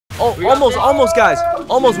Oh, almost, guys.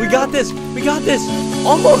 Almost. We got this. We got this.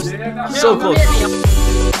 Almost. So close.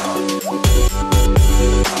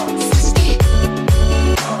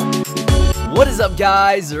 What is up,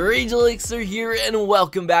 guys? RageElixir here, and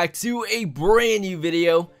welcome back to a brand new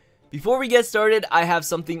video. Before we get started, I have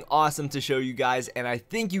something awesome to show you guys, and I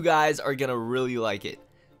think you guys are gonna really like it.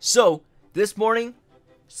 So, this morning,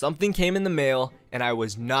 something came in the mail, and I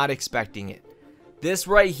was not expecting it. This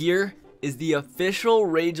right here is the official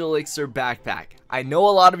RageElixir backpack. I know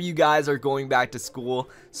a lot of you guys are going back to school,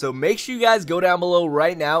 so make sure you guys go down below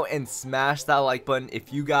right now and smash that like button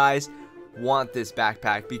if you guys want this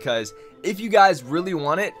backpack, because if you guys really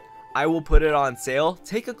want it, I will put it on sale.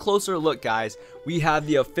 Take a closer look, guys. We have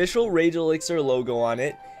the official RageElixir logo on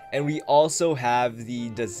it, and we also have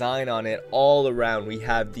the design on it all around. We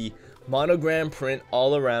have the monogram print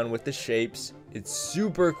all around with the shapes. It's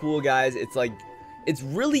super cool, guys. It's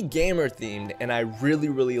really gamer themed, and I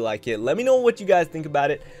really like it. Let me know what you guys think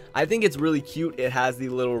about it. I think it's really cute. It has the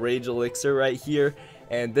little RageElixir right here,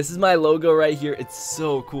 and this is my logo right here. It's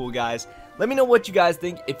so cool, guys. Let me know what you guys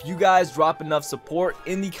think. If you guys drop enough support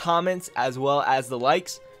in the comments as well as the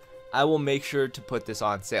likes, I will make sure to put this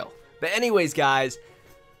on sale. But anyways, guys,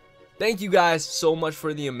 thank you guys so much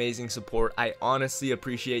for the amazing support. I honestly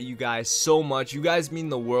appreciate you guys so much. You guys mean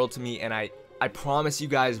the world to me, and I promise you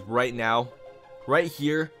guys right now, right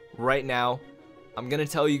here, right now, I'm gonna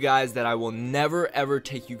tell you guys that I will never ever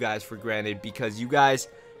take you guys for granted, because you guys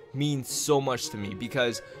mean so much to me,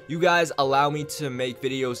 because you guys allow me to make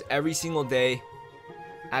videos every single day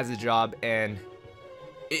as a job, and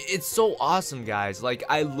it's so awesome, guys. Like,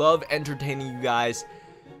 I love entertaining you guys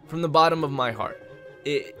from the bottom of my heart.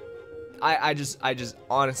 I just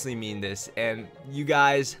honestly mean this, and you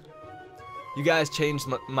guys changed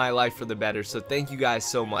my life for the better, so thank you guys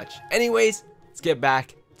so much. Anyways, let's get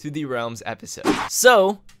back to the Realms episode.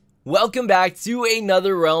 So, welcome back to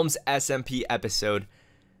another Realms SMP episode.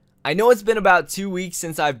 I know it's been about 2 weeks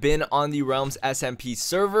since I've been on the Realms SMP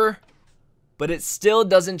server, but it still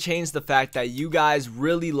doesn't change the fact that you guys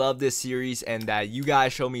really love this series and that you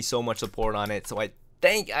guys show me so much support on it. So I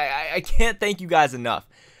can't thank you guys enough.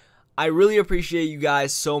 I really appreciate you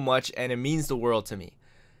guys so much, and it means the world to me.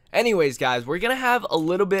 Anyways, guys, we're gonna have a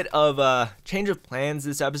little bit of a change of plans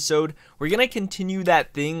this episode. We're gonna continue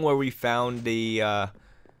that thing where we found the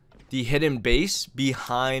hidden base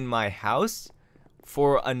behind my house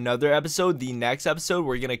for another episode. The next episode,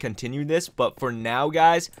 we're gonna continue this, but for now,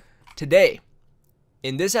 guys, today,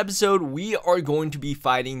 in this episode, we are going to be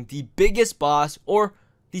fighting the biggest boss, or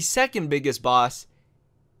the second biggest boss,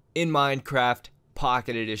 in Minecraft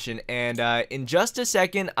Pocket Edition. And in just a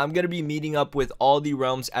second, I'm gonna be meeting up with all the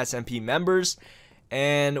Realms SMP members,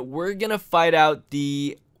 and we're gonna fight out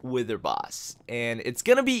the Wither boss. And it's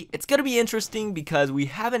gonna be interesting, because we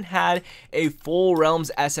haven't had a full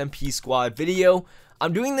Realms SMP squad video.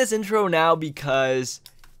 I'm doing this intro now because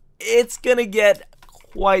it's gonna get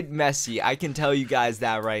quite messy. I can tell you guys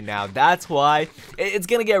that right now. That's why it's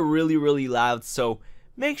gonna get really loud, so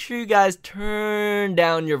make sure you guys turn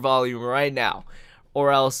down your volume right now,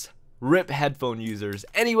 or else rip headphone users.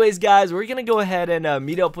 Anyways, guys, we're gonna go ahead and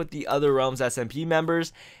meet up with the other Realms SMP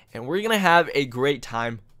members, and we're gonna have a great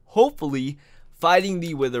time, hopefully fighting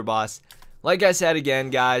the Wither boss. Like I said again,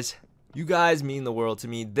 guys, you guys mean the world to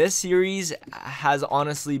me. This series has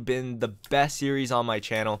honestly been the best series on my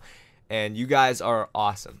channel, and you guys are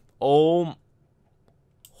awesome. Oh,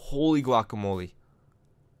 holy guacamole.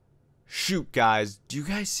 Shoot, guys, do you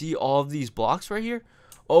guys see all of these blocks right here?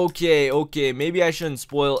 Okay, maybe I shouldn't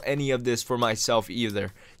spoil any of this for myself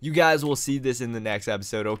either. You guys will see this in the next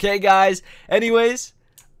episode, okay, guys? Anyways,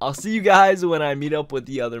 I'll see you guys when I meet up with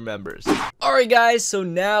the other members. Alright, guys, so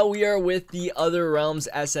now we are with the other Realms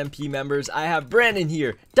SMP members. I have Brandon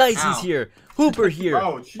here, Dicey's here, Hooper here.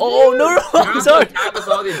 Oh no, I'm sorry.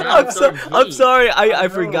 I'm sorry. I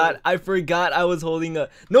forgot I was holding a.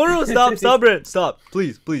 No, stop, Brandon, stop,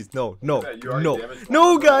 please, no,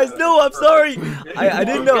 guys, no, I'm sorry. I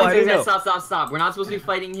didn't know. Stop. We're not supposed to be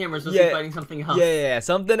fighting him. We're supposed to be fighting something else. Yeah,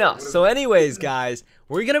 something else. So, anyways, guys,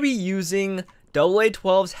 we're gonna be using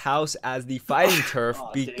AA12's house as the fighting turf,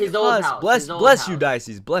 because bless you,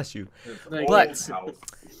 Dicey's, bless you. But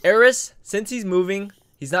Eris, since he's moving,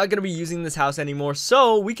 he's not gonna be using this house anymore,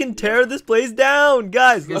 so we can tear this place down,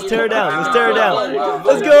 guys. Let's tear it down.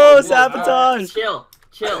 Let's go, sabotage.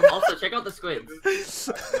 Chill. Also, check out the squids.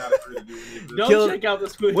 Check out the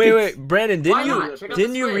squids. Wait, Brandon,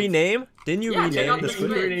 didn't you rename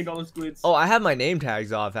the squids? Oh, I have my name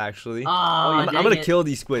tags off, actually. I'm gonna kill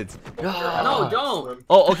these squids. No, don't.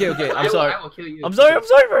 Oh, okay. I'm sorry. I will kill you. I'm sorry,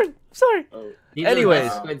 Brandon. I'm sorry.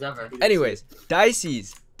 Anyways,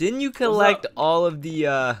 Dicey's Didn't you collect all of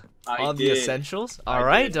the essentials? All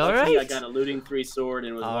right. I got a looting 3 sword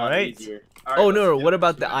and it was a lot easier. Oh no, what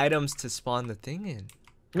about the items to spawn the thing in?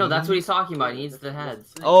 No, that's what he's talking about. He needs the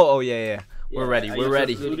heads. Oh yeah. We're ready. We're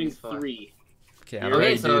ready. Looting 3. Okay, I'm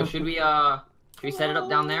ready, so dude. should we set it up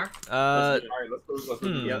down there? Okay.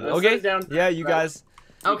 Yeah, you guys.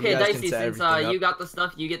 Okay, you guys Dicey, since you got the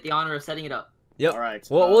stuff, you get the honor of setting it up. Yep. All right.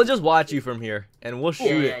 We'll just watch you from here, and we'll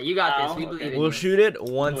shoot it. Yeah, you got this. We believe in you. We'll shoot it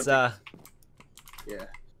once. Yeah.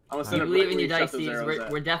 We believe in you, Dicey.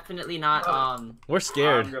 We're definitely not. We're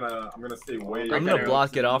scared. I'm gonna stay way. I'm gonna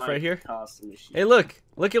block it off right here. Hey, look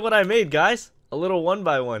at what I made, guys. A little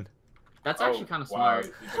 1x1. That's actually kind of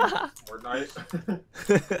smart.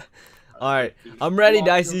 All right, I'm ready,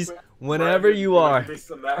 Dicey's. Whenever you are.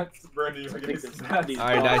 All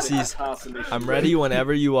right, Dicey's. I'm ready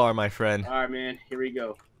whenever you are, my friend. All right, man. Here we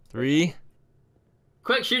go. 3.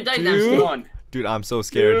 Quick, shoot Dicey. 1. Dude, I'm so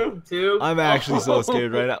scared. 2. I'm actually so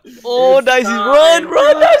scared right now. Oh, Dicey's, run,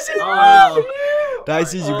 Dicey's, run!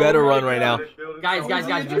 Dicey's, you better run right now. Guys,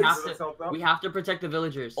 we have to protect the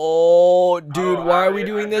villagers. Oh, dude, why are we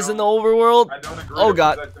doing this in the overworld? Oh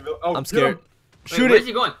God, I'm scared. Shoot Where's it!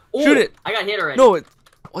 he going? Shoot it! I got hit already. No,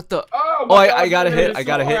 what the? Oh, I got a hit. I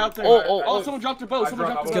got a hit. Oh, someone dropped their bow.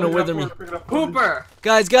 It's gonna wither me. Hooper!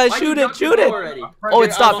 Guys, shoot it! Shoot it! Oh,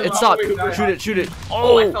 it stopped. It stopped. Shoot it!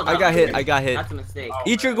 Oh, I got hit. That's a mistake.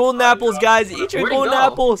 Eat your golden apples, guys. Eat your golden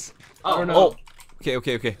apples. Oh.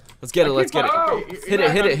 Okay. Let's get it. Hit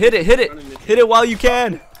it. Hit it while you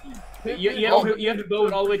can. You have to bow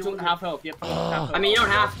it all the way to half health. I mean, you don't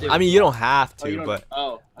have to. I mean, you don't have to, but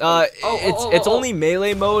it's only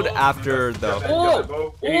melee mode after the.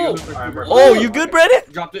 Oh, you good, Brandon?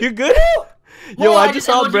 You good? Yo, I just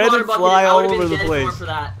saw Brandon fly all over the place.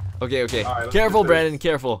 Okay. Careful, Brandon.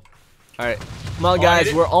 Careful. All right, come on,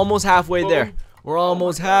 guys. We're almost halfway there. We're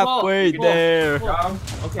almost halfway there. All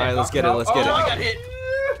right, let's get it. I got hit.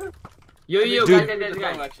 Yo, guys.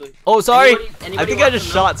 Oh, sorry. I think I just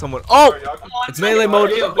shot someone. Oh, it's melee mode.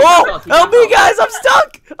 Oh, help me, guys. I'm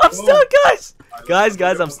stuck, guys.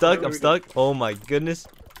 Guys, I'm stuck. Oh my goodness.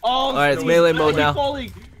 All right, it's melee mode now.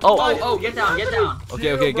 Oh, get down.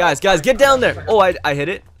 Okay, guys, get down there. Oh, I hit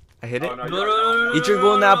it. No. Eat your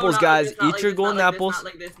golden apples, guys. Eat your golden apples.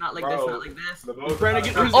 Not like this.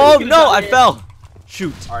 Oh no, I fell.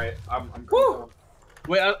 Shoot. All right, I'm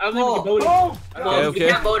Wait, I don't think we can vote anymore. Okay. You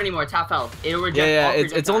can't vote anymore. Top health. Yeah.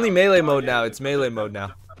 It's only melee mode now. Alright,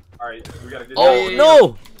 we gotta get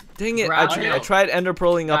no! Dang it! I tried ender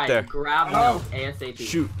pearling up there. Grab milk ASAP.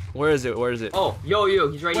 Shoot. Where is it? Oh, yo,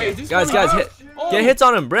 he's right here. Guys, get hits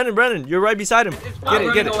on him. Brandon, you're right beside him.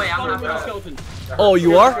 Get it. Oh,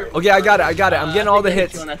 you are? Okay, I got it. I'm getting all the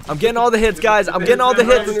hits. Guys. Come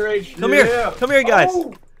here, guys.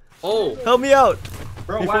 Oh. Help me out.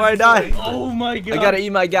 Before I die. Oh my God. I gotta eat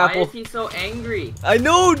my gapple. Why is he so angry? I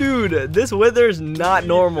know, dude. This wither's not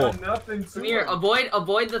normal. Come here, avoid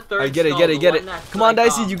the third. I get it. Come on,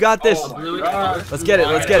 Dicey, you got this. Let's get it.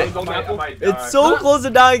 It's so close to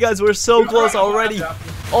dying, guys. We're so close already.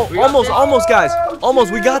 Oh, almost, guys.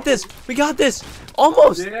 Almost. We got this.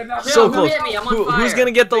 Almost. So close. Who's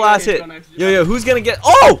gonna get the last hit? Yo, who's gonna get?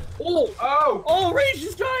 Oh, Rage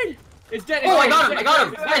just died. It's dead. Oh, I got him.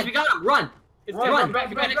 Guys, we got him. Run. Run.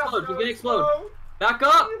 He's gonna explode. Back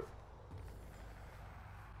up.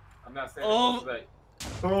 I'm not saying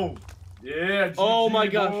boom. Yeah. Oh my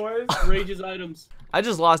gosh. Rage's items. I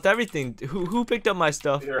just lost everything. Who picked up my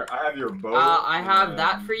stuff? Here, I have your bow. I have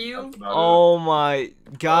that for you. Oh my,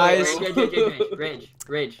 guys.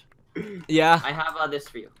 Rage. Yeah. I have this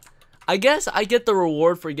for you. I guess I get the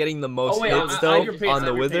reward for getting the most hits though on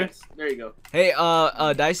the wither. There you go. Hey,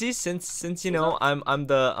 Dicey, since you know I'm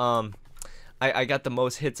the I got the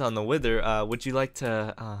most hits on the wither. Would you like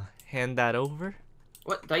to hand that over?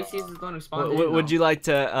 What? Dicey's is going to spawn. Would you like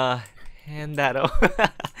to hand that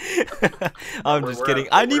over? I'm just kidding.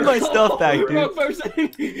 I need my stuff back, dude. Yo,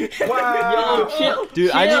 chill.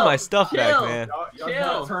 Dude, I need my stuff back, man.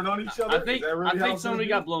 Y'all turn on each other. I think somebody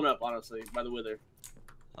got blown up, honestly, by the wither.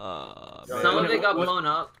 Some of it got blown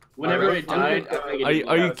up. Whenever it died,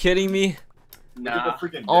 are you kidding me? Nah.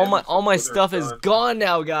 All my stuff is gone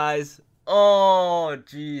now, guys. Oh,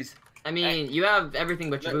 jeez. I mean, you have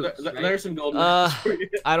everything but your boots, right? There's some gold. I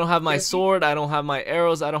don't have my sword. I don't have my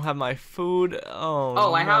arrows. I don't have my food. Oh,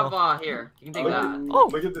 no. I have here. You can take that. Oh,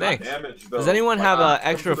 thanks. Does anyone have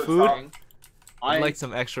extra food? I'd like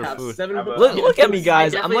some extra food. Look at me,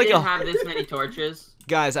 guys. I'm like didn't have this many torches.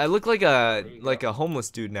 Guys, I look like a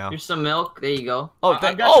homeless dude now. Here's some milk. There you go. Oh,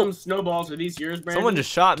 I've got some snowballs. Are these yours, Brandon? Someone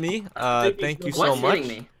just shot me. Thank you so much. What's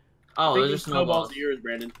hitting me? Oh, those are snowballs. Ears,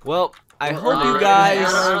 Brandon. Well, I hope you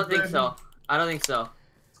guys. I don't think so. I don't think so.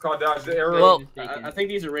 It's called dodge the arrow. Well, I think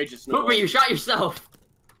these are Rage's snowballs. Hooper, you shot yourself.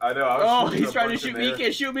 I know. Oh, he's trying to shoot me. He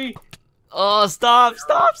can't shoot me. Oh, stop.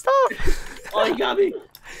 Oh, he got me.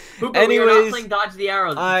 Hooper, Anyways, we are not playing dodge the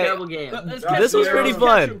arrow. It's a terrible game. This was pretty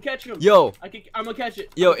fun. Catch him. Yo, I'm gonna catch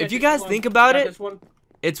it. Yo, if you guys think about it,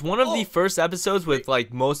 it's one of the first episodes with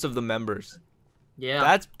like most of the members. Yeah.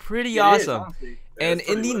 That's pretty awesome. And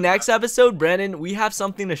in the next episode, Brandon, we have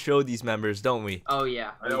something to show these members, don't we? Oh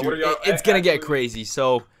yeah. Dude, it's gonna get crazy.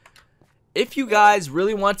 So, if you guys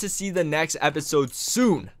really want to see the next episode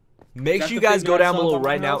soon, make sure you guys go down below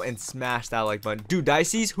right now and smash that like button. Dude,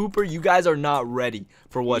 Dicey's, Hooper, you guys are not ready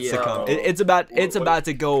for what's to come. It's about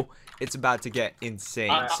to go. It's about to get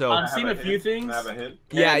insane. So I've seen a few things.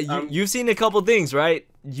 Yeah, you've seen a couple things, right?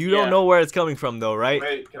 You don't know where it's coming from, though, right?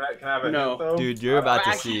 Wait, can I have a hint, though? Dude, you're about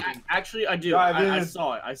to see. Actually, I do. I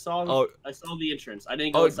saw it. I saw the entrance. I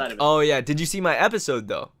didn't go inside of it. Oh yeah. Did you see my episode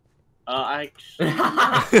though?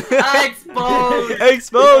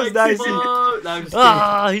 Exposed, Dicey.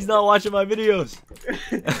 No, he's not watching my videos.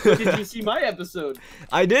 Did you see my episode?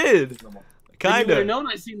 I did. Kind of. You would have known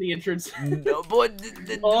I seen the entrance. No, boy.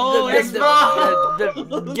 Exposed. Get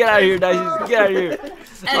out of here, Dicey. Get out of here.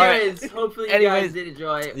 Anyways, hopefully you guys did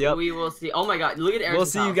enjoy it. Yep. We will see. Oh my God, look at Eric's We'll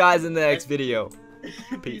see you guys in the next video.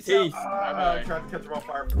 Peace. I tried to catch him on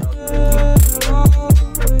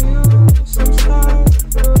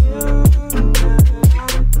fire.